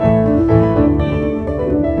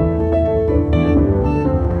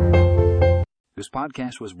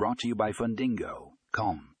podcast was brought to you by Fundingo.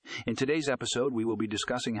 In today's episode, we will be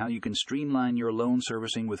discussing how you can streamline your loan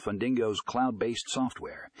servicing with Fundingo's cloud-based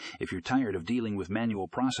software. If you're tired of dealing with manual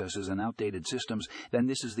processes and outdated systems, then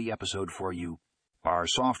this is the episode for you. Our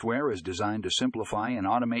software is designed to simplify and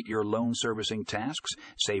automate your loan servicing tasks,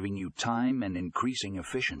 saving you time and increasing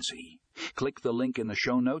efficiency. Click the link in the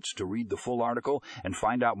show notes to read the full article and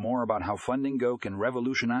find out more about how Fundingo can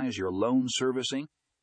revolutionize your loan servicing